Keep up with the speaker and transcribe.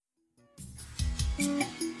Hi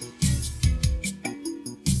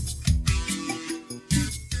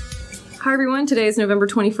everyone, today is November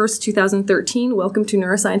 21st, 2013. Welcome to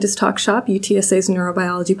Neuroscientist Talk Shop, UTSA's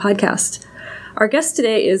neurobiology podcast. Our guest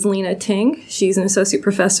today is Lena Ting. She's an associate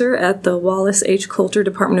professor at the Wallace H. Coulter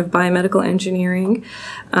Department of Biomedical Engineering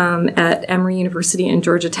at Emory University and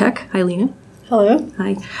Georgia Tech. Hi, Lena. Hello.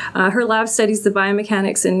 Hi. Her lab studies the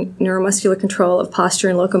biomechanics and neuromuscular control of posture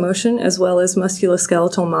and locomotion, as well as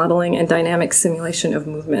musculoskeletal modeling and dynamic simulation of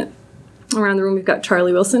movement. Around the room, we've got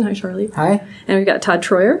Charlie Wilson. Hi, Charlie. Hi. And we've got Todd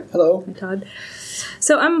Troyer. Hello. Hi, Todd.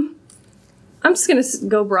 So I'm just going to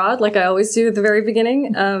go broad, like I always do at the very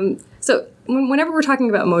beginning. So whenever we're talking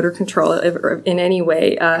about motor control in any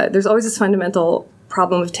way, there's always this fundamental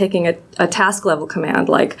problem of taking a task level command,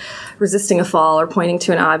 like resisting a fall or pointing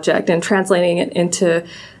to an object, and translating it into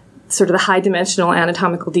sort of the high-dimensional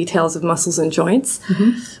anatomical details of muscles and joints.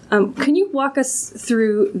 Mm-hmm. Can you walk us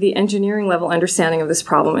through the engineering-level understanding of this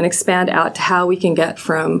problem and expand out to how we can get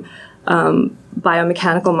from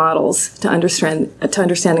biomechanical models to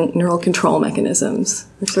understanding neural control mechanisms?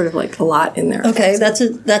 There's sort of like a lot in there. Okay, that's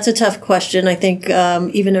a tough question. I think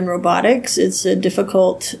even in robotics, it's a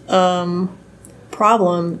difficult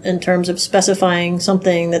problem in terms of specifying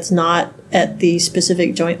something that's not at the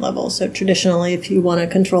specific joint level. So traditionally, if you want to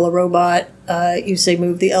control a robot, you say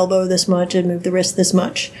move the elbow this much and move the wrist this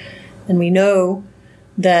much. And we know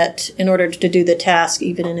that in order to do the task,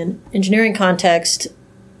 even in an engineering context,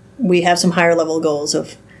 we have some higher level goals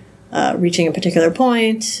of reaching a particular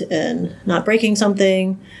point and not breaking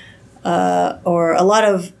something, or a lot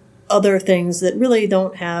of other things that really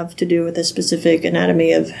don't have to do with the specific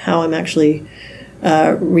anatomy of how I'm actually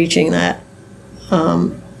reaching that.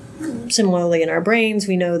 Similarly, in our brains,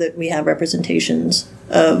 we know that we have representations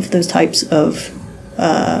of those types of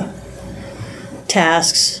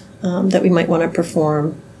tasks that we might want to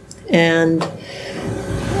perform. And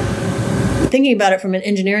thinking about it from an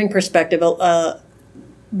engineering perspective,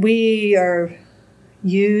 we have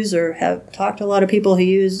talked to a lot of people who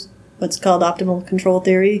use what's called optimal control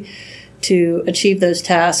theory to achieve those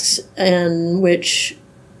tasks, in which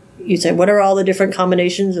you say, what are all the different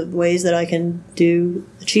combinations of ways that I can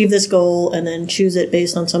achieve this goal, and then choose it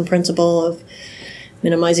based on some principle of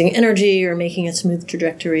minimizing energy or making a smooth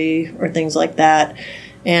trajectory or things like that.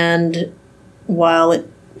 And while it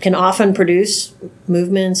can often produce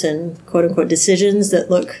movements and quote-unquote decisions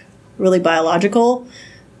that look really biological,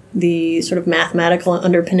 the sort of mathematical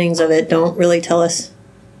underpinnings of it don't really tell us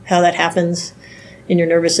how that happens in your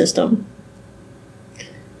nervous system.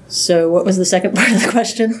 So what was the second part of the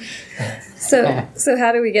question? So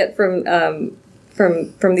how do we get from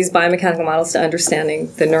these biomechanical models to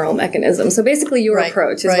understanding the neural mechanism? So basically your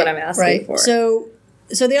approach is what I'm asking for. So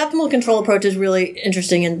the optimal control approach is really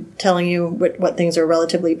interesting in telling you what things are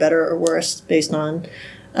relatively better or worse based on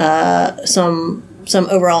some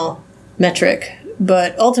overall metric.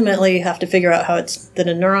 But ultimately you have to figure out how it's done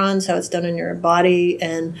in neurons, how it's done in your body,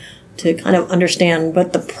 and to kind of understand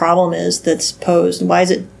what the problem is that's posed. Why is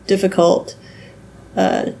it difficult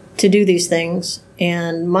to do these things?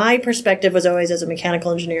 And my perspective was always as a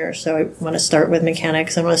mechanical engineer, so I want to start with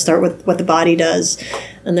mechanics. I want to start with what the body does.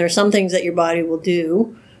 And there are some things that your body will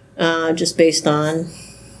do just based on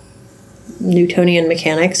Newtonian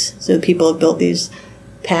mechanics. So people have built these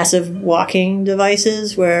passive walking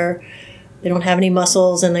devices where they don't have any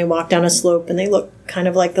muscles and they walk down a slope and they look kind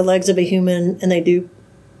of like the legs of a human, and they do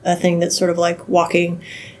a thing that's sort of like walking.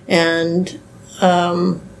 And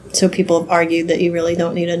so people have argued that you really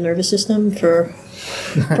don't need a nervous system for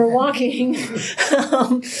walking,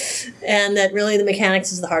 and that really the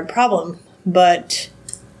mechanics is the hard problem. But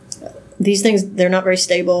these things, they're not very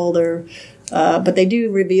stable. But they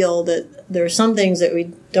do reveal that there are some things that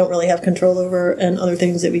we don't really have control over and other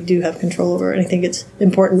things that we do have control over. And I think it's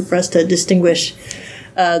important for us to distinguish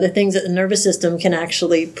the things that the nervous system can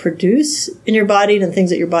actually produce in your body and the things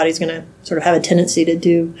that your body's going to sort of have a tendency to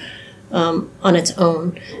do on its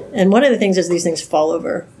own. And one of the things is these things fall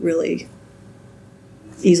over really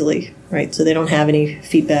easily, right? So they don't have any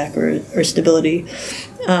feedback or stability.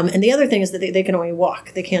 And the other thing is that they can only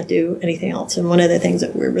walk. They can't do anything else. And one of the things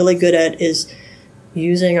that we're really good at is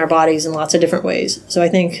using our bodies in lots of different ways. So I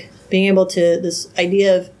think being able to, this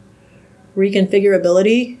idea of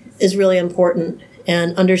reconfigurability is really important,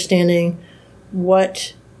 and understanding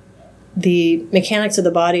what the mechanics of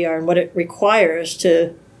the body are and what it requires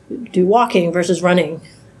to do walking versus running.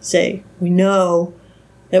 Say, we know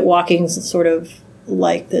that walking is sort of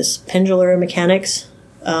like this pendular mechanics,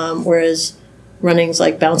 whereas running's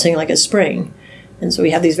like bouncing like a spring. And so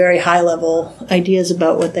we have these very high level ideas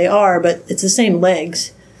about what they are, but it's the same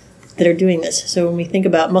legs. that are doing this. So when we think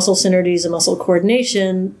about muscle synergies and muscle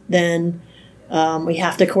coordination, then we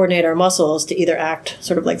have to coordinate our muscles to either act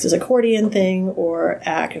sort of like this accordion thing or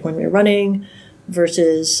act when we're running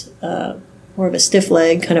versus more of a stiff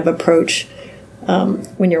leg kind of approach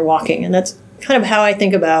when you're walking. And that's kind of how I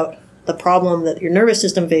think about the problem that your nervous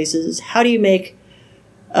system faces. How do you make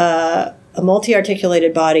a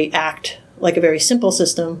multi-articulated body act like a very simple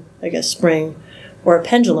system, like a spring or a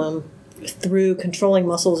pendulum, through controlling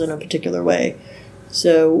muscles in a particular way?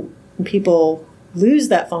 So when people lose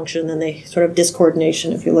that function, then they sort of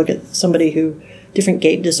discoordination. If you look at somebody who, different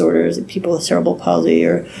gait disorders, people with cerebral palsy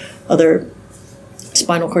or other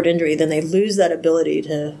spinal cord injury, then they lose that ability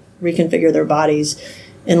to reconfigure their bodies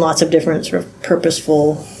in lots of different sort of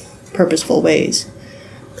purposeful ways.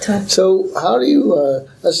 So how do you, I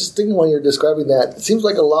was just thinking when you're describing that, it seems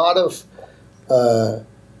like a lot of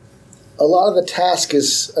the task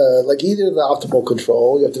is like either the optimal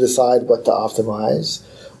control, you have to decide what to optimize,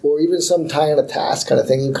 or even some kind of task kind of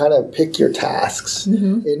thing. You kind of pick your tasks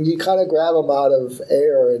and you kind of grab them out of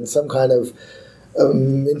air and some kind of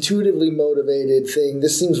intuitively motivated thing.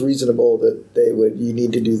 This seems reasonable that you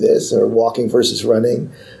need to do this, or walking versus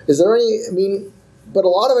running. Is there any, but a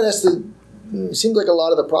lot of it seems like a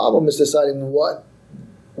lot of the problem is deciding what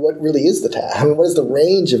really is the task. What is the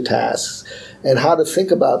range of tasks and how to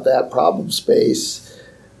think about that problem space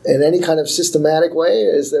in any kind of systematic way?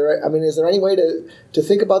 Is there any way to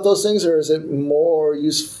think about those things, or is it more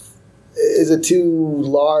useful? Is it too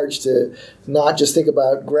large to not just think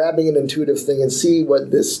about grabbing an intuitive thing and see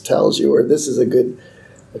what this tells you, or this is a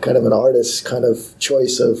kind of an artist's kind of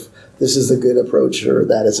choice of this is a good approach or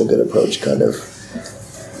that is a good approach kind of?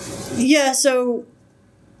 Yeah, so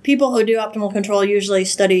people who do optimal control usually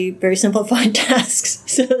study very simplified tasks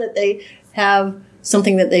so that they have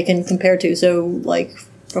something that they can compare to. So like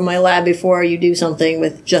from my lab before, you do something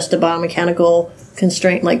with just a biomechanical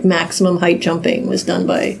constraint, like maximum height jumping was done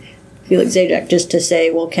by Felix Zajac, just to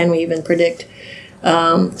say, well, can we even predict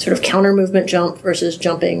sort of counter movement jump versus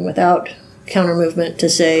jumping without counter movement, to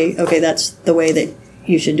say, okay, that's the way that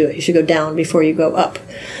you should do it. You should go down before you go up.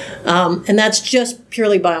 And that's just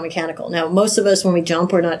purely biomechanical. Now, most of us, when we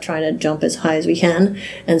jump, we're not trying to jump as high as we can.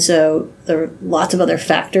 And so there are lots of other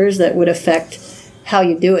factors that would affect how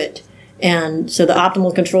you do it. And so the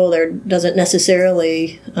optimal control there doesn't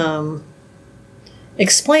necessarily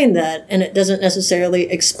explain that. And it doesn't necessarily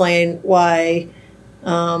explain why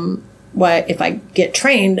if I get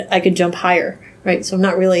trained, I could jump higher, right? So I'm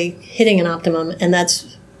not really hitting an optimum. And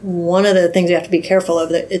that's one of the things you have to be careful of.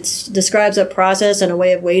 That it describes a process and a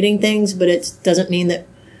way of weighting things, but it doesn't mean that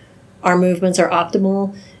our movements are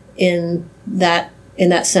optimal in that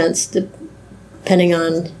sense, depending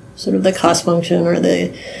on sort of the cost function or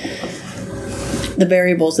the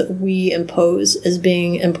variables that we impose as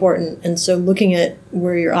being important. And so looking at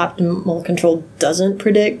where your optimal control doesn't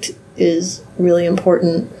predict is really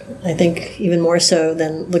important, I think, even more so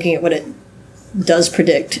than looking at what it does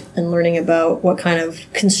predict and learning about what kind of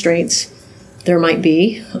constraints there might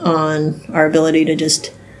be on our ability to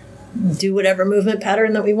just do whatever movement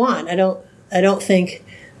pattern that we want. I don't think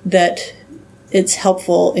that it's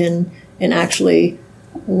helpful in actually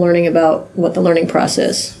learning about what the learning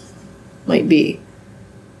process might be.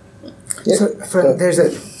 So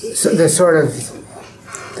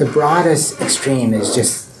the broadest extreme is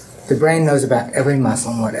just the brain knows about every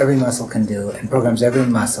muscle and what every muscle can do and programs every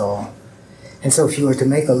muscle. And so if you were to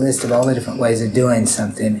make a list of all the different ways of doing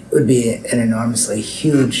something, it would be an enormously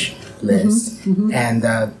huge list. And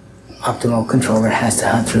the optimal controller has to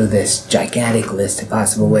hunt through this gigantic list of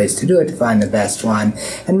possible ways to do it to find the best one,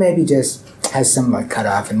 and maybe just has some like cut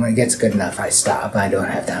off, and when it gets good enough, I stop. I don't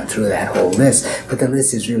have to hunt through that whole list, but the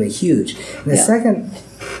list is really huge. And the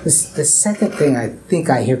second thing I think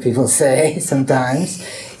I hear people say sometimes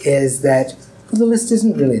is that the list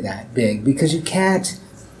isn't really that big because you can't,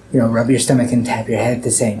 rub your stomach and tap your head at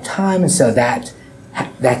the same time, and so that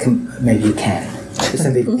can, maybe you can.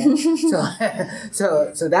 Some people can.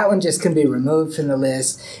 So that one just can be removed from the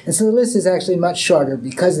list, and so the list is actually much shorter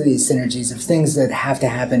because of these synergies of things that have to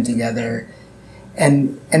happen together,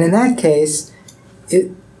 and in that case,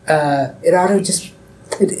 it ought to just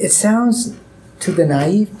it sounds to the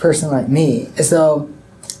naive person like me as though,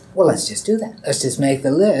 well, let's just do that. Let's just make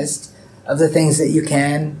the list of the things that you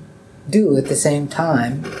can do at the same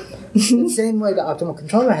time. The same way the optimal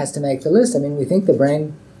controller has to make the list. I mean, we think the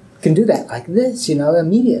brain can do that like this,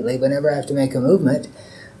 immediately whenever I have to make a movement.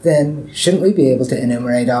 Then shouldn't we be able to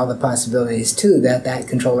enumerate all the possibilities too that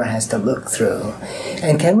controller has to look through?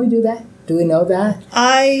 And can we do that? Do we know that?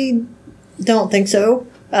 I don't think so.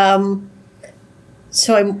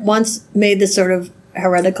 So I once made this sort of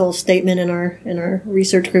heretical statement in our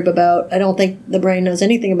research group about I don't think the brain knows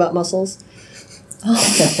anything about muscles.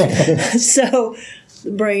 So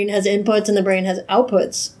the brain has inputs and the brain has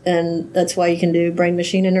outputs, and that's why you can do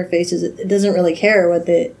brain-machine interfaces. It doesn't really care what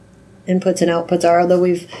the inputs and outputs are, although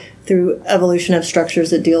we've through evolution have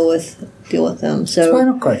structures that deal with them. So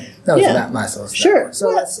Spinal cord knows Yeah. about muscles. though. sure, So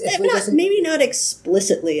well, that's, if we just, maybe not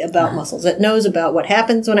explicitly about muscles. It knows about what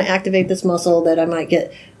happens when I activate this muscle. That I might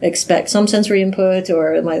expect some sensory input,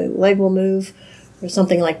 or my leg will move, or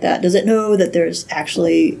something like that. Does it know that there's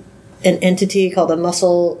actually an entity called a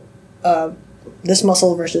muscle? This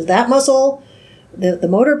muscle versus that muscle. The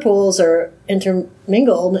motor pools are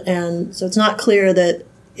intermingled, and so it's not clear that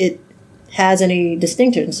it has any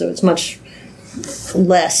distinction. So it's much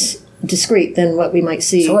less discrete than what we might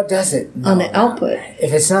see so what does it know on the about? output.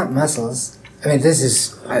 If it's not muscles, I mean, this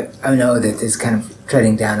is, I know that this is kind of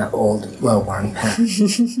treading down an old, well-worn path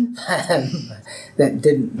that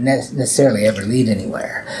didn't necessarily ever lead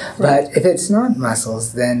anywhere. But if it's not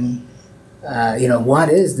muscles, then, what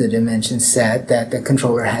is the dimension set that the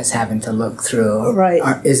controller has having to look through? Right.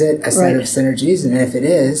 Is it a set Right. of synergies? And if it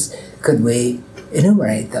is, could we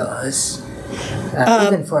enumerate those?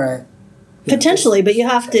 Even for a... Potentially, but you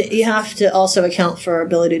have to also account for our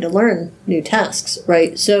ability to learn new tasks,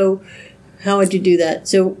 right? So how would you do that?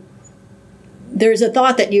 So there's a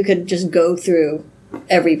thought that you could just go through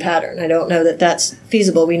every pattern. I don't know that that's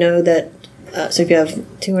feasible. We know that so if you have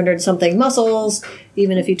 200 something muscles,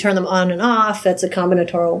 even if you turn them on and off, that's a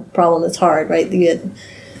combinatorial problem that's hard, right? You get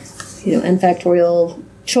n factorial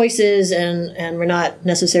choices, and we're not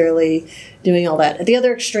necessarily doing all that. At the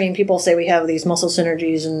other extreme, people say we have these muscle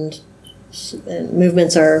synergies and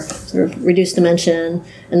movements are sort of reduced dimension,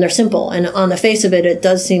 and they're simple. And on the face of it, it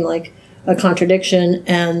does seem like a contradiction.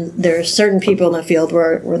 And there's certain people in the field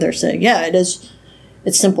where they're saying, yeah, it's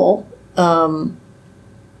simple.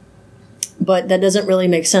 But that doesn't really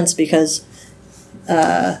make sense because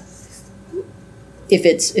if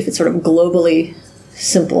it's sort of globally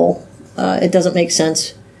simple, it doesn't make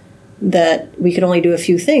sense that we could only do a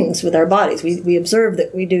few things with our bodies. We observe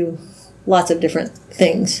that we do lots of different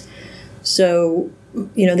things. So,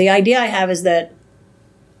 the idea I have is that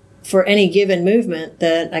for any given movement,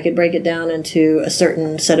 that I could break it down into a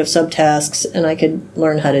certain set of subtasks and I could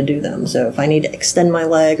learn how to do them. So if I need to extend my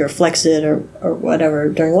leg or flex it or whatever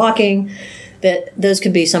during walking, that those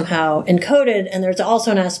could be somehow encoded. And there's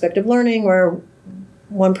also an aspect of learning where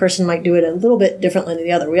one person might do it a little bit differently than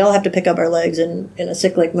the other. We all have to pick up our legs in a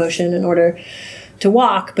cyclic motion in order to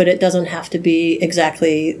walk, but it doesn't have to be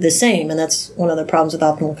exactly the same. And that's one of the problems with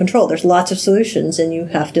optimal control. There's lots of solutions and you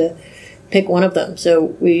have to pick one of them.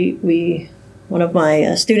 So one of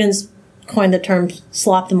my students coined the term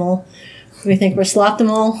sloptimal. We think we're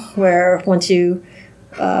sloptimal, where once you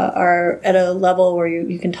are at a level where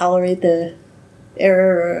you can tolerate the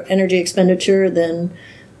error or energy expenditure, then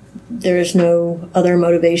there's no other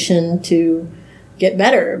motivation to get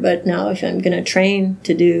better. But now if I'm going to train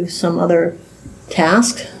to do some other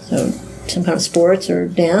task, so some kind of sports or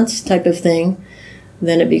dance type of thing,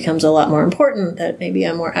 then it becomes a lot more important that maybe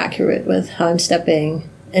I'm more accurate with how I'm stepping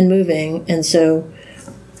and moving. And so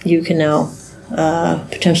you can now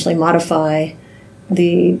potentially modify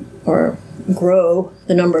or grow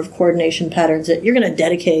the number of coordination patterns that you're going to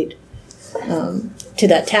dedicate to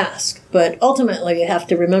that task. But ultimately, you have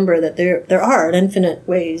to remember that there are an infinite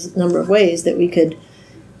number of ways that we could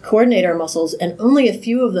coordinate our muscles, and only a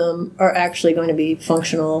few of them are actually going to be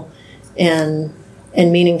functional and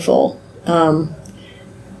meaningful.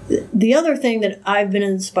 The other thing that I've been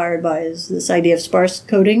inspired by is this idea of sparse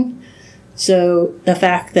coding. So the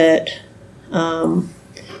fact that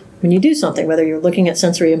when you do something, whether you're looking at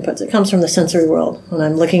sensory inputs, it comes from the sensory world. When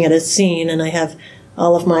I'm looking at a scene and I have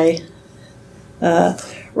all of my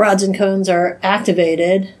rods and cones are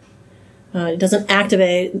activated, it doesn't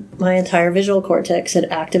activate my entire visual cortex. It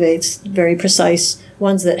activates very precise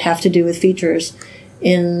ones that have to do with features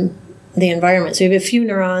in the environment. So you have a few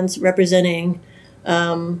neurons representing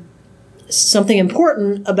something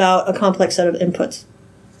important about a complex set of inputs.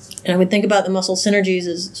 And I would think about the muscle synergies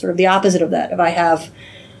as sort of the opposite of that. If I have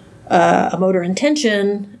a motor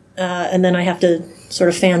intention, and then I have to sort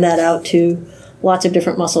of fan that out to lots of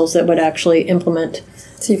different muscles that would actually implement.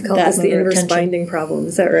 So you've called this the inverse binding problem,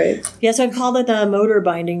 is that right? Yes, I've called it the motor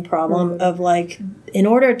binding problem of in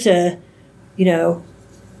order to,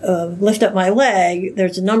 lift up my leg,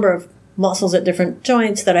 there's a number of muscles at different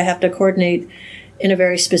joints that I have to coordinate in a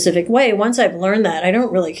very specific way. Once I've learned that, I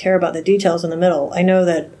don't really care about the details in the middle. I know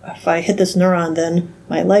that if I hit this neuron, then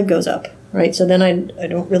my leg goes up, right? So then I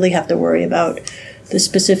don't really have to worry about the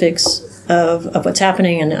specifics of what's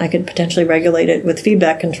happening, and I could potentially regulate it with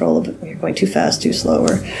feedback control of you're going too fast, too slow,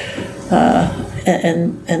 or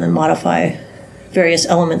and then modify various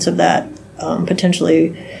elements of that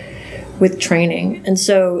potentially with training. And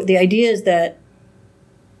so the idea is that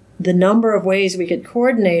the number of ways we could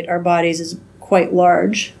coordinate our bodies is quite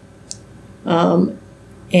large, but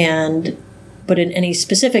in any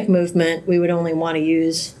specific movement, we would only want to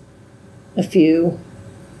use a few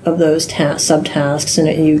of those subtasks, and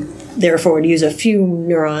you therefore would use a few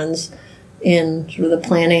neurons in sort of the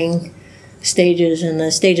planning stages and the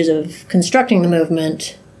stages of constructing the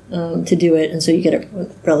movement to do it. And so you get a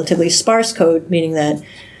relatively sparse code, meaning that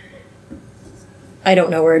I don't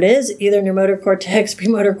know where it is, either in your motor cortex,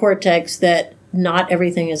 premotor cortex, that not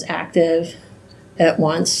everything is active at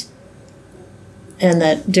once, and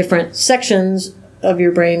that different sections of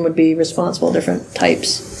your brain would be responsible, different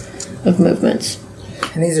types of movements.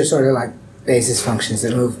 And these are sort of like basis functions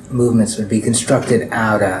that movements would be constructed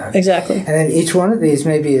out of. Exactly. And then each one of these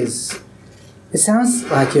maybe is, it sounds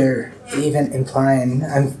like you're even implying,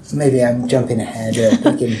 maybe I'm jumping ahead or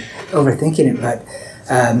overthinking it, but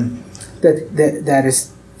that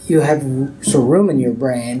is, you have some room in your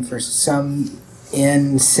brain for some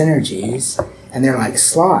in synergies, and they're like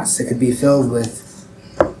slots that could be filled with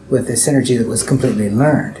the synergy that was completely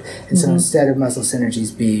learned. And so instead of muscle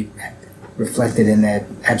synergies be reflected in that,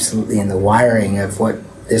 absolutely in the wiring of what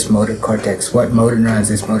motor neurons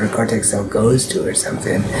this motor cortex cell goes to or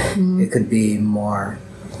something, it could be more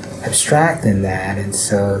abstract than that. And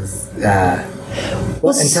so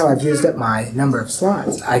until I've used up my number of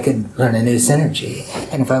slots, I could learn a new synergy.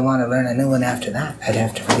 And if I want to learn a new one after that, I'd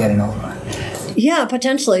have to forget an old one. Yeah,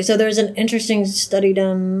 potentially. So there's an interesting study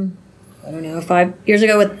done, 5 years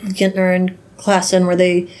ago with Gintner and Klassen, where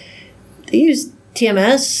they used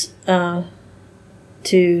TMS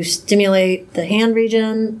to stimulate the hand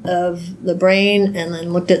region of the brain, and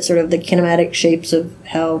then looked at sort of the kinematic shapes of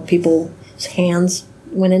how people's hands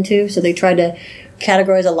went into. So they tried to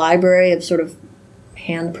categorize a library of sort of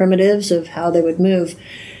hand primitives of how they would move,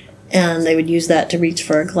 and they would use that to reach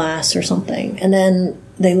for a glass or something. And then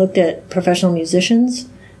they looked at professional musicians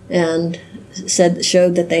and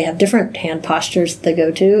showed that they have different hand postures that they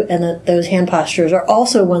go to, and that those hand postures are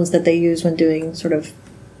also ones that they use when doing sort of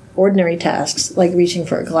ordinary tasks like reaching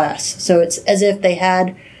for a glass. So it's as if they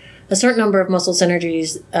had a certain number of muscle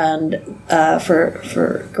synergies and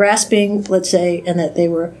for grasping, let's say, and that they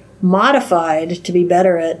were modified to be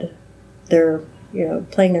better at their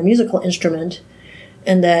playing their musical instrument,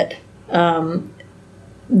 and that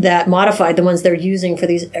that modified the ones they're using for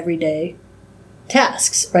these everyday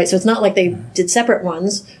tasks, right? So it's not like they did separate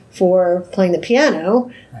ones for playing the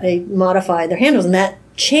piano. They modified their handles, and that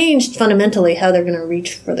changed fundamentally how they're going to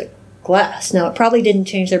reach for the glass. Now, it probably didn't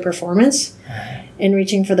change their performance in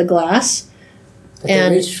reaching for the glass. But they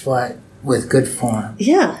reached for it with good form.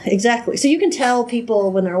 Yeah, exactly. So you can tell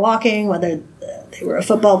people when they're walking whether they were a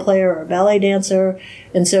football player or a ballet dancer.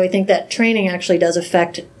 And so I think that training actually does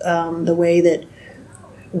affect the way that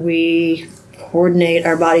we coordinate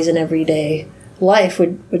our bodies in everyday life.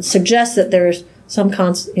 Would suggest that there's some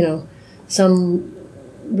some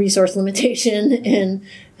resource limitation in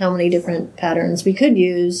how many different patterns we could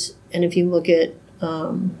use. And if you look at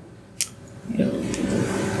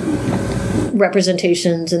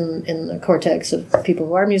representations in the cortex of people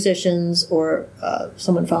who are musicians, or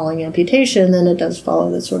someone following amputation, then it does follow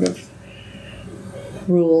the sort of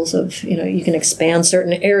rules of, you can expand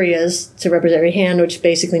certain areas to represent every hand, which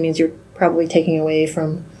basically means you're probably taking away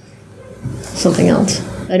from something else.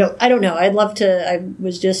 I don't know. I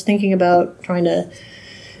was just thinking about trying to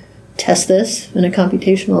test this in a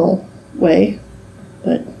computational way,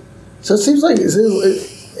 but so it seems like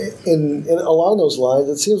in along those lines,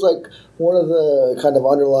 it seems like one of the kind of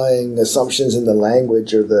underlying assumptions in the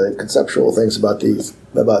language or the conceptual things about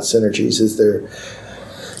synergies is they're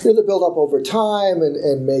built up over time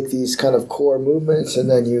and make these kind of core movements, and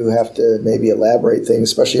then you have to maybe elaborate things,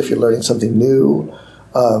 especially if you're learning something new.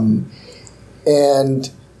 And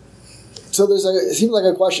so it seems like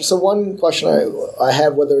a question. So one question I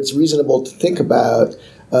have, whether it's reasonable to think about,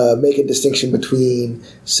 make a distinction between,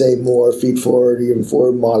 say, more feed-forward or even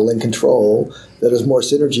forward modeling control that is more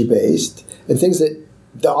synergy-based, and things that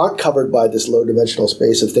aren't covered by this low-dimensional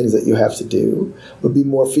space of things that you have to do would be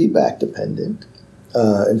more feedback-dependent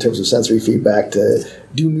in terms of sensory feedback to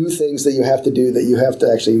do new things that you have to do, that you have to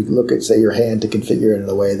actually look at, say, your hand to configure it in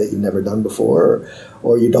a way that you've never done before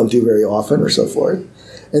or you don't do very often or so forth.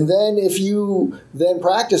 And then if you then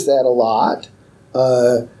practice that a lot,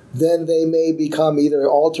 then they may become either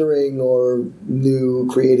altering or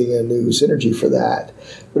creating a new synergy for that.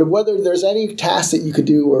 But whether there's any task that you could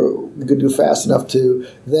do or you could do fast enough to,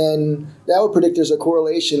 then that would predict there's a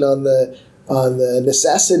correlation on the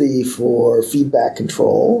necessity for feedback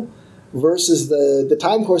control versus the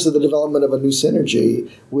time course of the development of a new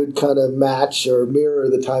synergy would kind of match or mirror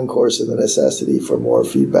the time course of the necessity for more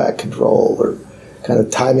feedback control or kind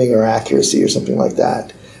of timing or accuracy or something like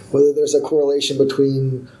that. Whether there's a correlation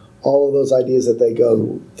between all of those ideas that they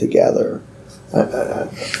go together. I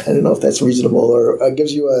don't know if that's reasonable or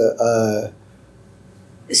gives you a...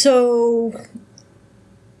 So,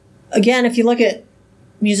 again, if you look at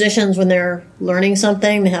musicians when they're learning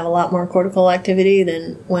something, they have a lot more cortical activity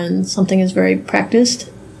than when something is very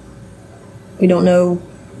practiced. We don't know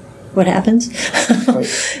what happens.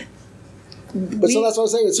 Right. But so that's what I'm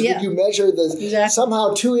saying. So could you measure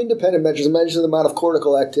somehow two independent measures, measure the amount of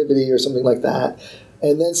cortical activity or something like that,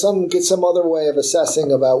 and then get some other way of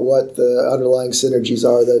assessing about what the underlying synergies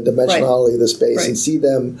are, the dimensionality of the space, and see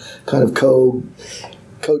them kind of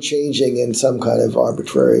co-changing in some kind of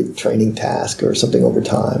arbitrary training task or something over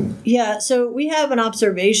time. Yeah, so we have an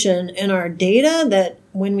observation in our data that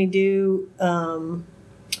when we do, when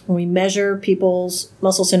we measure people's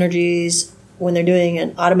muscle synergies, when they're doing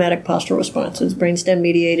an automatic postural response, it's brainstem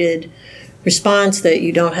mediated response that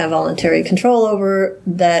you don't have voluntary control over,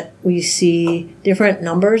 that we see different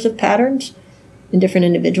numbers of patterns in different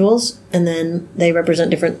individuals, and then they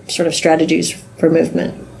represent different sort of strategies for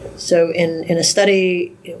movement. So in a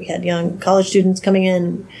study, we had young college students coming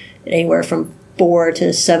in, anywhere from 4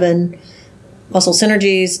 to 7 muscle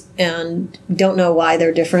synergies, and don't know why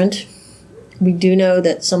they're different. We do know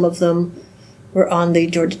that some of them were on the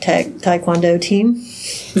Georgia Tech Taekwondo team.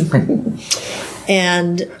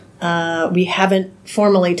 And we haven't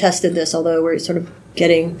formally tested this, although we're sort of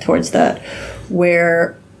getting towards that,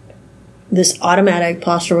 where this automatic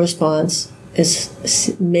postural response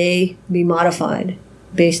may be modified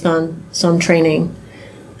based on some training,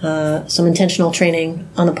 some intentional training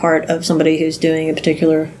on the part of somebody who's doing a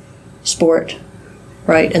particular sport,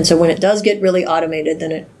 right? And so when it does get really automated,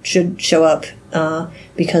 then it should show up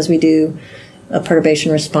because we do a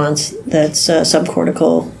perturbation response that's a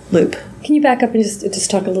subcortical loop. Can you back up and just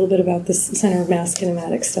talk a little bit about this center of mass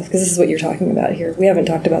kinematics stuff? Because this is what you're talking about here. We haven't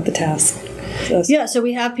talked about the task. So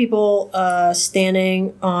we have people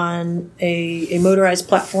standing on a motorized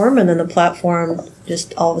platform, and then the platform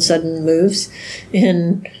just all of a sudden moves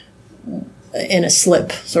in a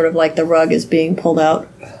slip, sort of like the rug is being pulled out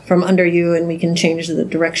from under you, and we can change the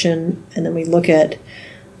direction, and then we look at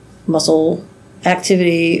muscle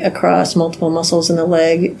activity across multiple muscles in the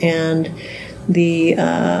leg and the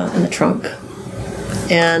trunk.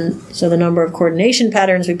 And so the number of coordination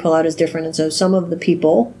patterns we pull out is different. And so some of the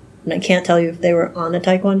people, and I can't tell you if they were on the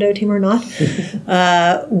Taekwondo team or not,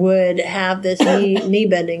 would have this knee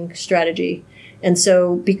bending strategy. And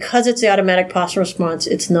so because it's the automatic postural response,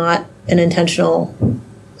 it's not an intentional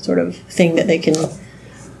sort of thing that they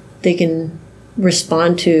can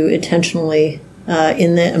respond to intentionally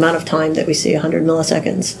in the amount of time that we see, 100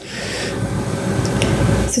 milliseconds.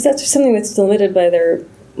 So is that just something that's limited by their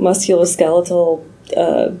musculoskeletal,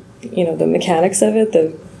 the mechanics of it,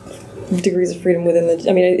 the degrees of freedom within the...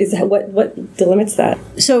 I mean, what delimits that?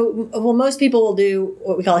 So, most people will do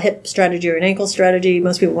what we call a hip strategy or an ankle strategy.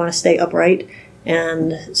 Most people want to stay upright,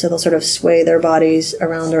 and so they'll sort of sway their bodies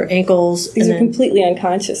around their ankles. These are completely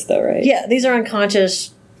unconscious, though, right? Yeah, these are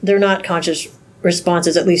unconscious. They're not conscious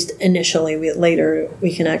responses, at least initially. Later,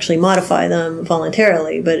 we can actually modify them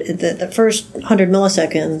voluntarily. But the first 100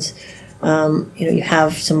 milliseconds, you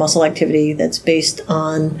have some muscle activity that's based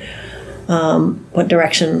on what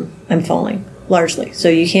direction I'm falling, largely. So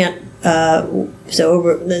you can't.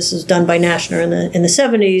 This is done by Naschner in the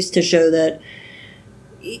 70s to show that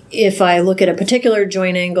if I look at a particular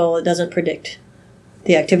joint angle, it doesn't predict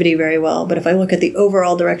the activity very well. But if I look at the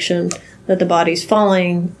overall direction that the body's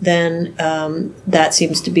falling, then that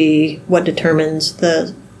seems to be what determines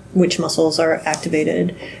which muscles are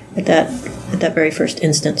activated at that very first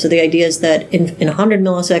instant. So the idea is that in 100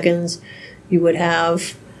 milliseconds, you would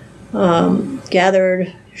have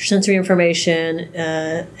gathered sensory information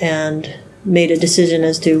and made a decision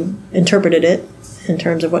as to interpreted it in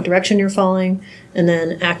terms of what direction you're falling, and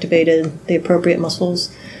then activated the appropriate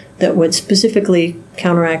muscles that would specifically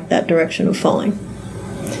counteract that direction of falling.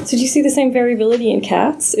 So do you see the same variability in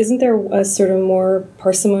cats? Isn't there a sort of more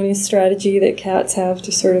parsimonious strategy that cats have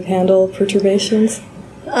to sort of handle perturbations?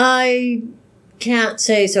 I can't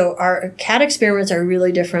say. So our cat experiments are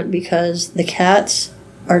really different because the cats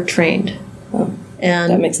are trained. Oh,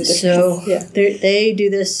 and that makes a difference. So they do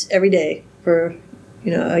this every day for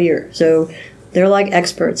a year. So they're like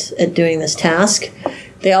experts at doing this task.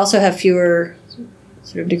 They also have fewer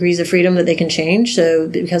sort of degrees of freedom that they can change. So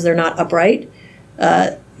because they're not upright,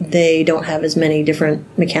 they don't have as many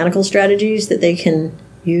different mechanical strategies that they can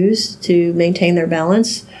use to maintain their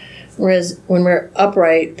balance. Whereas when we're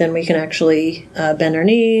upright, then we can actually bend our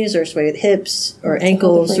knees or sway with hips or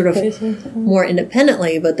ankles sort of more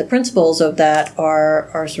independently. But the principles of that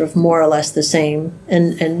are sort of more or less the same.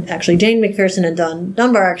 And actually, Jane McPherson and Don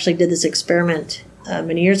Dunbar actually did this experiment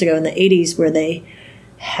many years ago in the 80s where they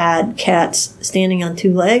had cats standing on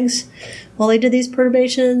two legs while they did these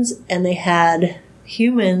perturbations, and they had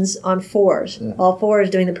humans on fours, all fours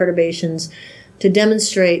doing the perturbations to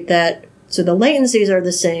demonstrate that. So the latencies are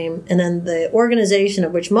the same, and then the organization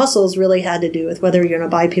of which muscles really had to do with whether you're in a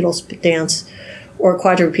bipedal stance or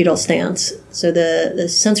quadrupedal stance. So the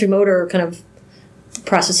sensory motor kind of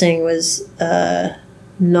processing was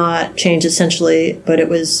not changed essentially, but it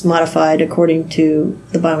was modified according to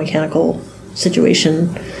the biomechanical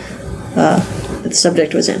situation that the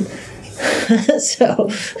subject was in. So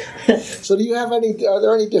do you have are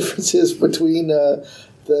there any differences between the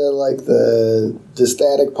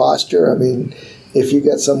static posture? I mean, if you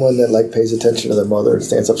get someone that like pays attention to their mother and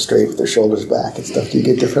stands up straight with their shoulders back and stuff, do you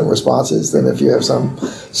get different responses than if you have some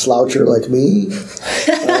sloucher like me?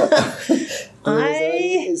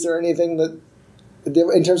 Is there anything that,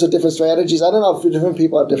 in terms of different strategies? I don't know if different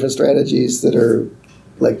people have different strategies that are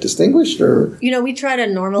like distinguished, or we try to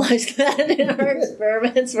normalize that in our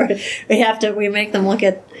experiments where we make them look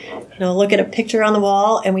at a picture on the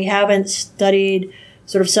wall, and we haven't studied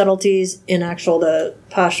sort of subtleties in the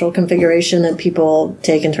postural configuration that people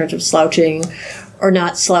take in terms of slouching or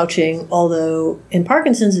not slouching, although in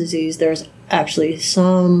Parkinson's disease there's actually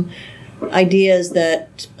some ideas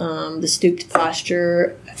that the stooped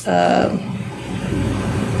posture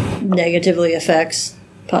negatively affects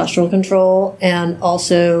postural control, and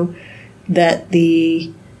also that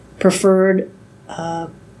the preferred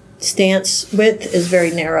stance width is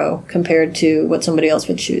very narrow compared to what somebody else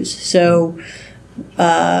would choose. So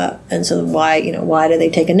why do they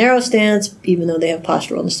take a narrow stance even though they have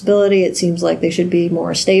postural instability? It seems like they should be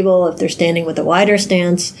more stable if they're standing with a wider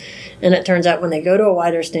stance. And it turns out when they go to a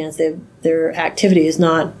wider stance, their activity is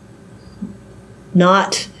not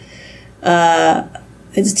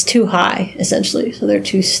it's too high, essentially. So they're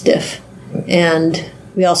too stiff. And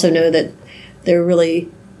we also know that they're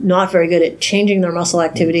really not very good at changing their muscle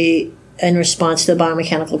activity in response to the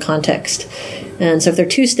biomechanical context. And so if they're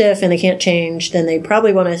too stiff and they can't change, then they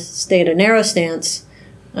probably want to stay at a narrow stance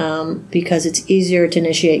because it's easier to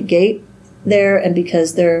initiate gait there and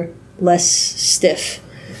because they're less stiff.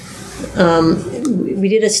 We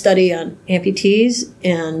did a study on amputees,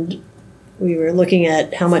 and we were looking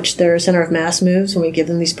at how much their center of mass moves when we give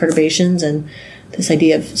them these perturbations, and this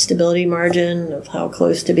idea of stability margin, of how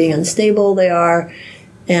close to being unstable they are.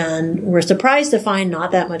 And we're surprised to find not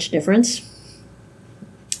that much difference,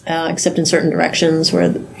 except in certain directions where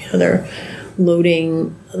they're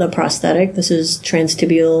loading the prosthetic. This is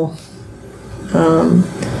transtibial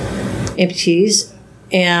amputees.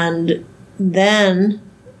 And then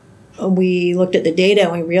we looked at the data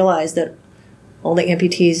and we realized that all the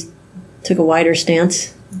amputees took a wider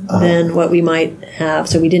stance than what we might have,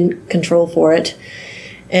 so we didn't control for it.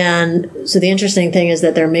 And so the interesting thing is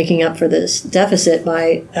that they're making up for this deficit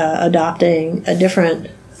by adopting a different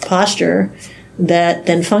posture that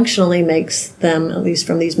then functionally makes them, at least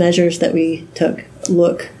from these measures that we took,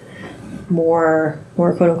 look more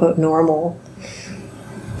quote-unquote normal.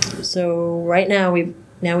 So right now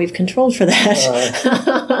we've controlled for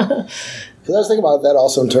that. Because I was thinking about that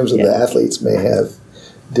also in terms of the athletes may have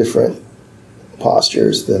different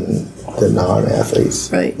postures than non-athletes.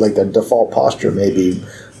 Right. Like their default posture may be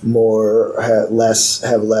have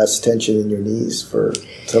less tension in your knees for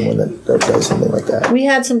someone that does something like that. We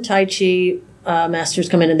had some Tai Chi masters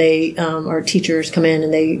come in, and they or teachers come in,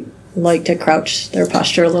 and they like to crouch their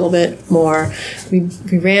posture a little bit more. We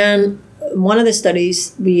ran one of the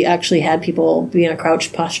studies. We actually had people be in a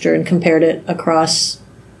crouched posture and compared it across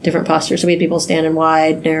different postures. So we had people stand in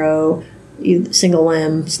wide, narrow, single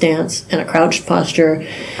limb stance, and a crouched posture.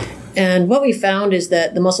 And what we found is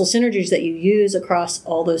that the muscle synergies that you use across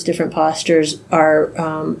all those different postures are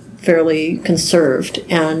fairly conserved.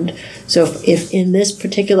 And so if in this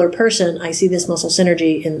particular person I see this muscle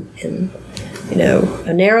synergy in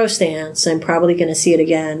a narrow stance, I'm probably going to see it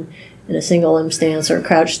again in a single limb stance or a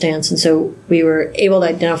crouched stance. And so we were able to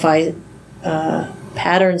identify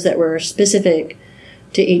patterns that were specific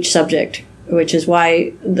to each subject, which is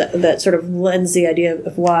why that sort of lends the idea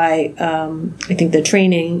of why I think the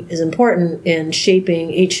training is important in shaping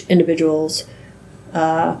each individual's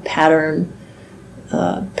pattern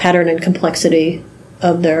and complexity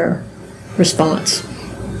of their response.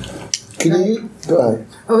 Can you go ahead?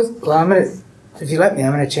 Well, if you let me,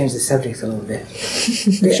 I'm gonna change the subject a little bit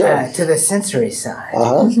Sure. to the sensory side,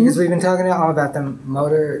 Mm-hmm. because we've been talking all about the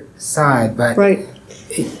motor side, but Right.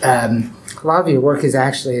 a lot of your work is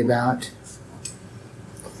actually about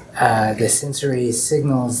the sensory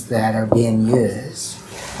signals that are being used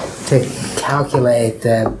to calculate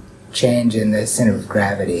the change in the center of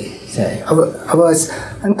gravity. Say, although it's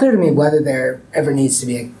unclear to me whether there ever needs to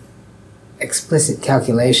be an explicit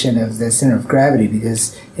calculation of the center of gravity,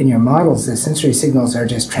 because in your models, the sensory signals are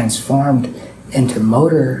just transformed into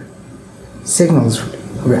motor signals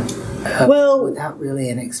without really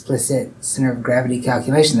an explicit center of gravity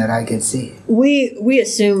calculation that I could see. We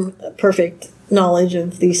assume a perfect knowledge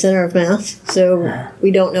of the center of mass, so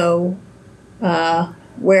we don't know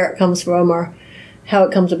where it comes from or how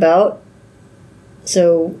it comes about.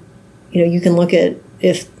 So, you can look at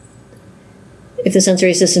if the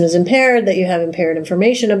sensory system is impaired, that you have impaired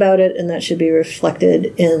information about it, and that should be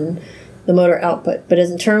reflected in the motor output. But as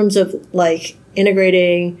in terms of like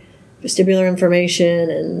integrating vestibular information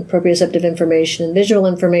and proprioceptive information and visual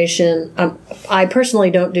information, I personally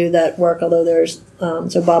don't do that work, although there's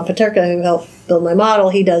so Bob Paterka, who helped build my model,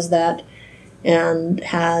 he does that and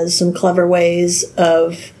has some clever ways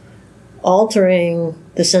of altering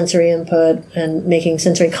the sensory input and making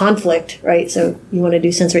sensory conflict, right? So you want to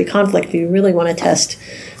do sensory conflict, you really want to test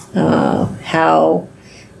how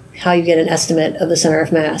you get an estimate of the center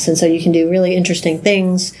of mass. And so you can do really interesting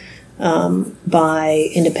things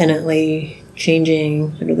by independently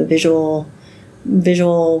changing sort of the visual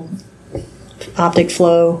optic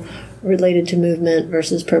flow related to movement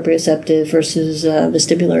versus proprioceptive versus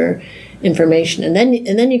vestibular information. And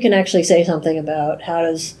then you can actually say something about how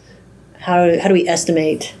do we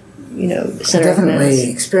estimate, center I of mass. definitely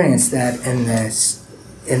experienced that in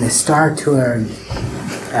the Star Tour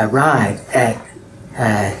ride at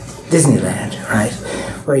Disneyland, right?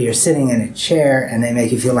 Where you're sitting in a chair and they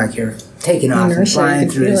make you feel like you're taking off and flying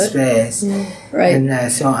through space. Right.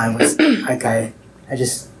 And so I was like, I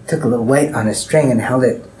just took a little weight on a string and held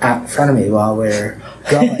it out in front of me while we were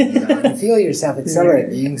going. You feel yourself accelerate,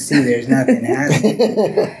 but you can see there's nothing happening.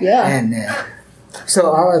 Yeah. And so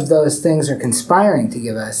all of those things are conspiring to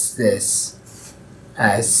give us this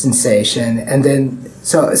sensation, and then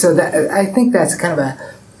so that I think that's kind of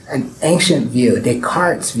an ancient view,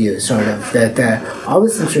 Descartes' view, sort of, that all the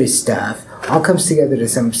sensory stuff all comes together to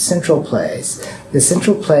some central place. The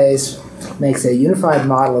central place makes a unified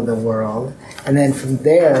model of the world, and then from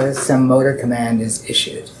there, some motor command is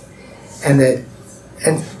issued, it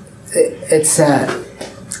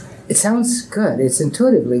sounds good. It's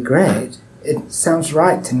intuitively great. It sounds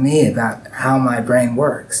right to me about how my brain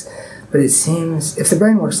works. But it seems, if the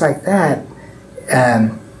brain works like that,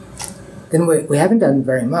 then we haven't done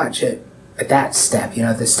very much at that step,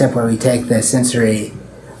 the step where we take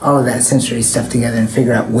all of that sensory stuff together and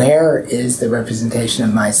figure out where is the representation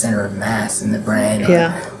of my center of mass in the brain.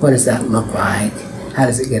 Yeah. What does that look like? How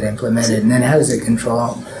does it get implemented? And then how does it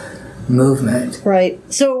control movement? Right.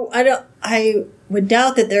 So I would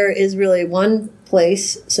doubt that there is really one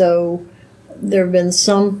place. So there have been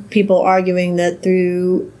some people arguing that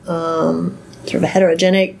through sort of a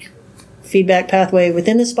heterogenic feedback pathway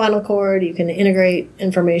within the spinal cord, you can integrate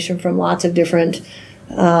information from lots of different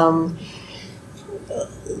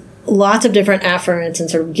afferents and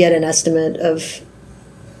sort of get an estimate of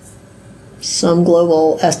some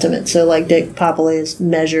global estimate. So like Dick Popoli has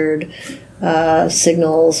measured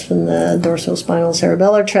signals from the dorsospinal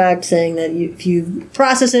cerebellar tract, saying that if you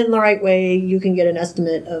process it in the right way, you can get an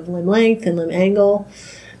estimate of limb length and limb angle.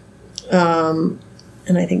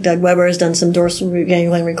 And I think Doug Weber has done some dorsal root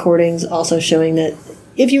ganglion recordings also showing that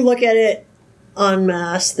if you look at it en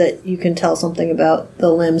masse, that you can tell something about the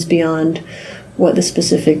limbs beyond what the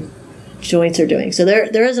specific joints are doing. So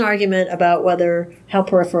there is an argument about how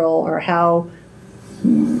peripheral or how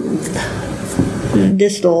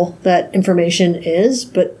distal that information is,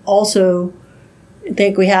 but also I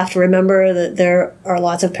think we have to remember that there are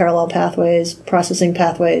lots of parallel pathways, processing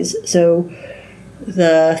pathways. So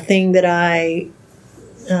the thing that I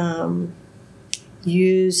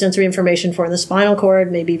use sensory information for in the spinal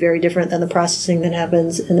cord may be very different than the processing that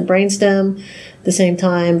happens in the brainstem at the same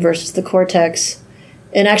time versus the cortex.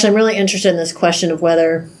 And actually, I'm really interested in this question of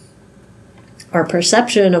whether our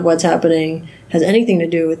perception of what's happening has anything to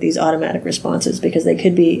do with these automatic responses, because they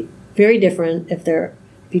could be very different if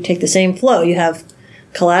you take the same flow, you have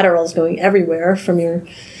collaterals going everywhere from your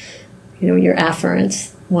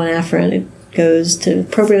afferents. One afferent, it goes to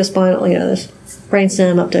propriospinal, this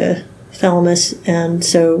brainstem up to thalamus, and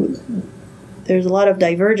so there's a lot of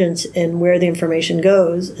divergence in where the information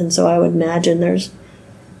goes, and so I would imagine there's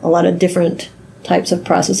a lot of different types of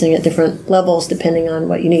processing at different levels depending on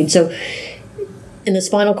what you need. So in the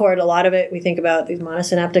spinal cord, a lot of it, we think about these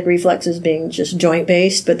monosynaptic reflexes being just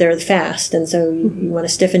joint-based, but they're fast, and so you want to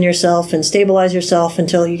stiffen yourself and stabilize yourself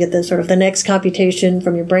until you get the sort of the next computation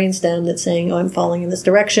from your brainstem that's saying, oh, I'm falling in this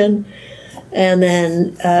direction. And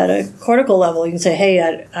then at a cortical level, you can say,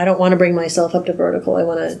 hey, I don't want to bring myself up to vertical. I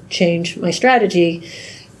want to change my strategy.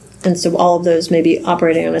 And so all of those may be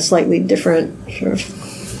operating on a slightly different sort of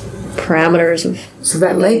parameters of So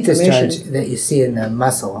that late discharge that you see in the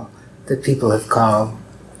muscle that people have called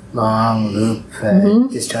long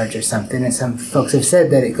loop discharge or something, and some folks have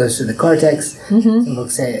said that it goes to the cortex. Some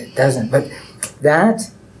folks say it doesn't. But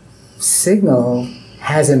that signal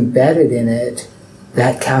has embedded in it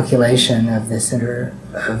that calculation of the center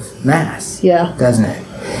of mass, doesn't it?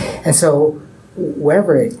 And so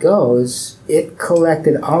wherever it goes, it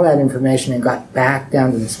collected all that information and got back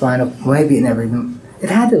down to the spinal. Maybe it never even, it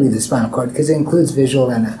had to leave the spinal cord because it includes visual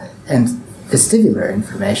and vestibular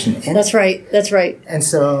information. That's right. And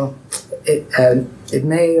so it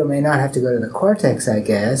may or may not have to go to the cortex, I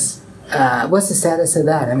guess. What's the status of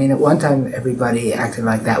that? I mean, at one time, everybody acted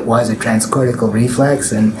like that was a transcortical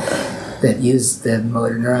reflex and that used the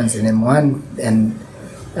motor neurons in M1,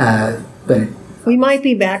 but we might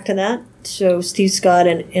be back to that. So Steve Scott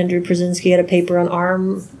and Andrew Przinski had a paper on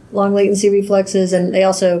arm long latency reflexes, and they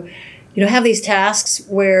also, have these tasks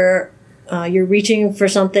where you're reaching for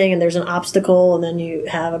something and there's an obstacle, and then you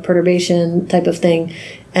have a perturbation type of thing,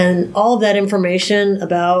 and all of that information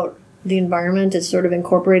about the environment is sort of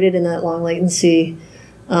incorporated in that long latency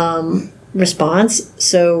response.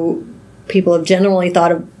 So people have generally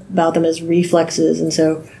thought about them as reflexes, and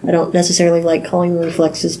so I don't necessarily like calling them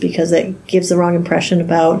reflexes because that gives the wrong impression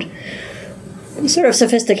about the sort of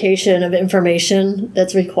sophistication of information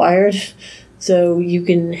that's required. So you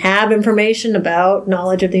can have information about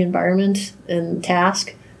knowledge of the environment and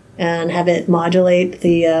task and have it modulate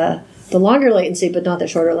the longer latency but not the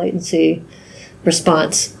shorter latency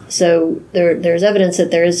response. So there's evidence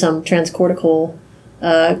that there is some transcortical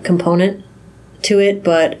component to it,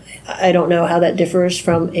 but I don't know how that differs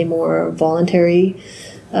from a more voluntary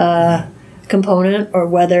component, or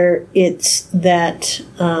whether it's that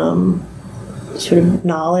sort of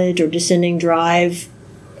knowledge or descending drive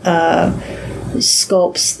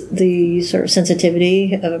sculpts the sort of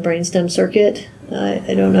sensitivity of a brainstem circuit.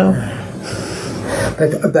 I don't know.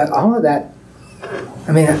 But all of that,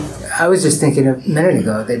 I mean, I was just thinking a minute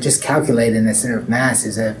ago that just calculating the center of mass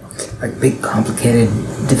is a big, complicated,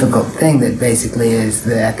 difficult thing that basically is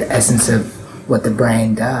the essence of what the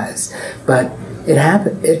brain does. But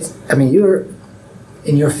you're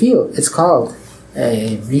in your field. It's called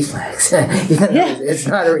a reflex. It's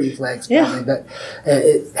not a reflex, probably, but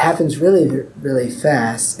it happens really, really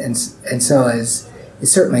fast, and so it's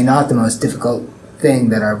certainly not the most difficult thing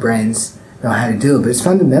that our brains know how to do, but it's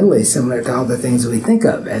fundamentally similar to all the things we think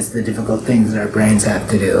of as the difficult things that our brains have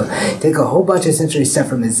to do. Take a whole bunch of sensory stuff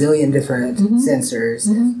from a zillion different sensors,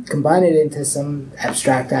 combine it into some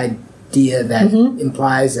abstract idea that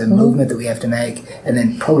implies a movement that we have to make, and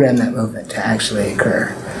then program that movement to actually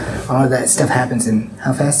occur. All of that stuff happens in,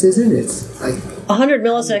 how fast is it? It's like 100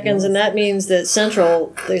 milliseconds, and that means that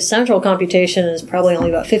the central computation is probably only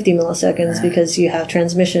about 50 milliseconds because you have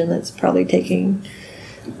transmission that's probably taking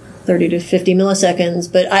 30 to 50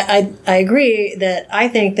 milliseconds. But I agree that I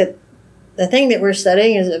think that the thing that we're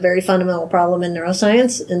studying is a very fundamental problem in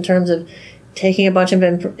neuroscience in terms of taking a bunch of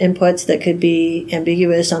inputs that could be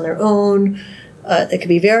ambiguous on their own, that could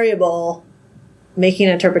be variable, making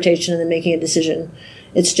an interpretation and then making a decision.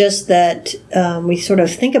 It's just that we sort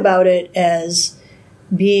of think about it as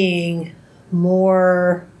being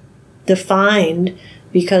more defined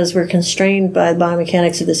because we're constrained by the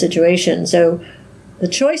biomechanics of the situation. So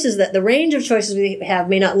the range of choices we have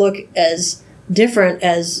may not look as different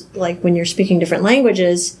as like when you're speaking different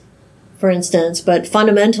languages, for instance, but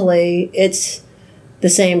fundamentally it's the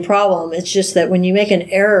same problem. It's just that when you make an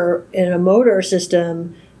error in a motor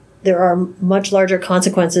system, there are much larger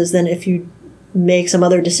consequences than if you make some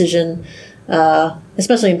other decision,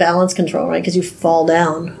 especially in balance control, right? Because you fall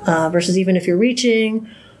down, versus even if you're reaching,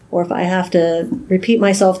 or if I have to repeat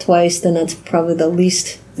myself twice, then that's probably the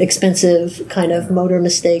least expensive kind of motor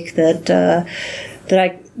mistake that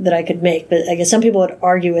I could make. But I guess some people would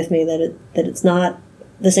argue with me that it's not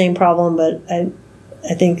the same problem. But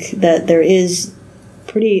I think that there is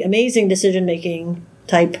pretty amazing decision making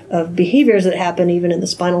type of behaviors that happen even in the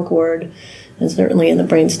spinal cord and certainly in the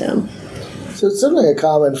brainstem. So it's certainly a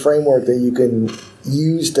common framework that you can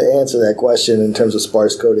used to answer that question in terms of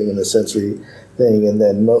sparse coding and the sensory thing, and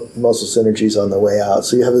then muscle synergies on the way out.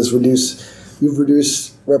 So you have this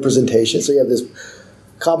reduced representation. So you have this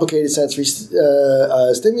complicated sensory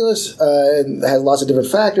stimulus and has lots of different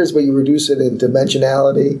factors, but you reduce it in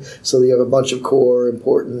dimensionality. So you have a bunch of core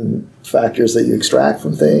important factors that you extract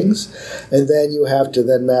from things, and then you have to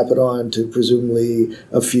then map it on to presumably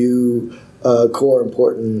a few core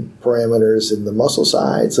important parameters in the muscle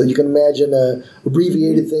side. So you can imagine a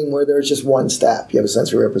abbreviated thing where there's just one step. You have a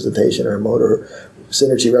sensory representation or a motor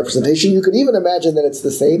synergy representation. You could even imagine that it's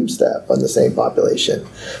the same step on the same population.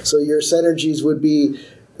 So your synergies would be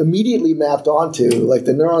immediately mapped onto, like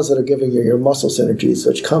the neurons that are giving you your muscle synergies,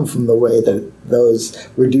 which come from the way that those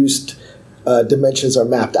reduced dimensions are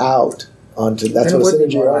mapped out onto. That's what a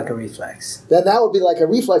synergy more are. like a reflex. Then that would be like a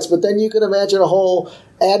reflex, but then you can imagine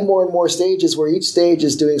add more and more stages where each stage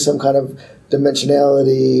is doing some kind of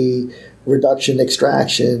dimensionality, reduction,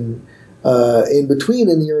 extraction in between,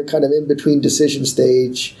 and you're kind of in between decision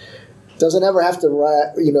stage. Doesn't ever have to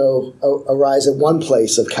arise at one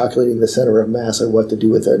place of calculating the center of mass or what to do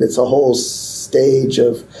with it. It's a whole stage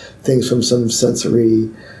of things from some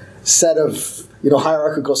sensory set of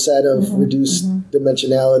hierarchical set of reduced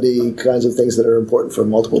dimensionality kinds of things that are important for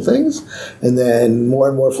multiple things, and then more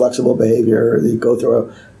and more flexible behavior. You go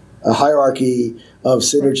through a hierarchy of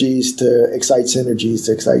synergies to excite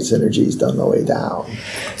synergies down the way down.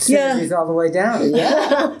 Synergies all the way down.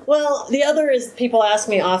 Yeah. Well, the other is people ask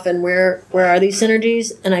me often where are these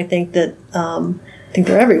synergies, and I think that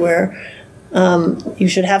they're everywhere. You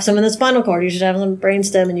should have some in the spinal cord, you should have some in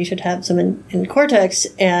brainstem, and you should have some in cortex,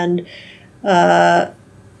 and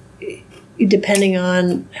depending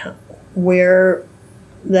on where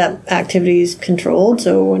that activity is controlled.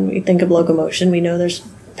 So when we think of locomotion, we know there's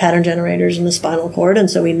pattern generators in the spinal cord, and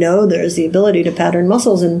so we know there's the ability to pattern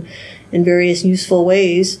muscles in various useful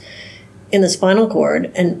ways in the spinal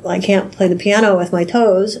cord. And I can't play the piano with my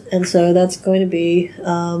toes, and so that's going to be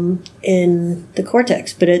in the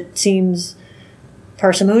cortex. But it seems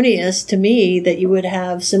parsimonious to me that you would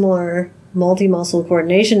have similar multi-muscle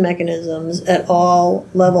coordination mechanisms at all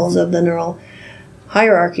levels of the neural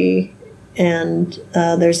hierarchy. And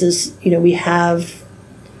there's this, we have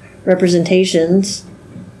representations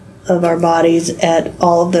of our bodies at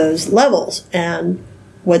all of those levels. And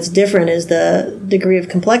what's different is the degree of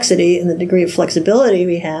complexity and the degree of flexibility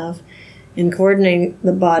we have in coordinating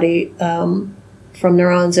the body from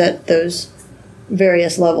neurons at those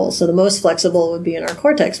various levels. So the most flexible would be in our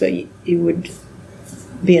cortex, but you would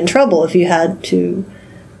be in trouble if you had to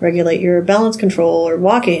regulate your balance control or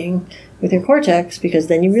walking with your cortex, because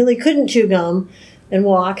then you really couldn't chew gum and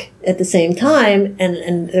walk at the same time.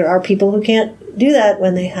 And there are people who can't do that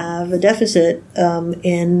when they have a deficit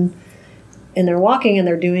in their walking, and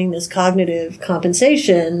they're doing this cognitive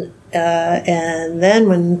compensation. And then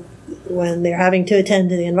when they're having to attend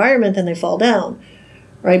to the environment, then they fall down.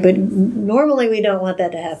 Right, but normally we don't want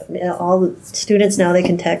that to happen. All the students now, they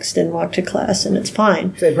can text and walk to class, and it's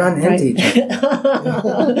fine. They run and teach.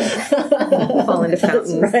 Fall into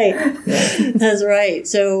fountains. That's right. That's right.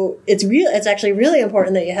 So it's actually really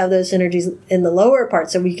important that you have those synergies in the lower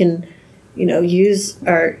part, so we can, use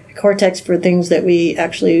our cortex for things that we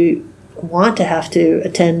actually want to have to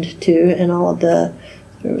attend to, and all of the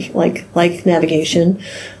like navigation.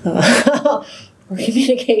 Or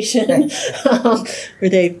communication, or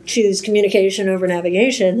they choose communication over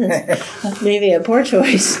navigation. That's maybe a poor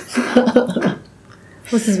choice.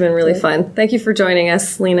 This has been really fun. Thank you for joining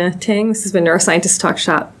us, Lena Ting. This has been Neuroscientist Talk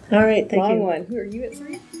Shop. All right, thank you. Long one. Who are you at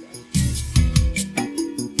science?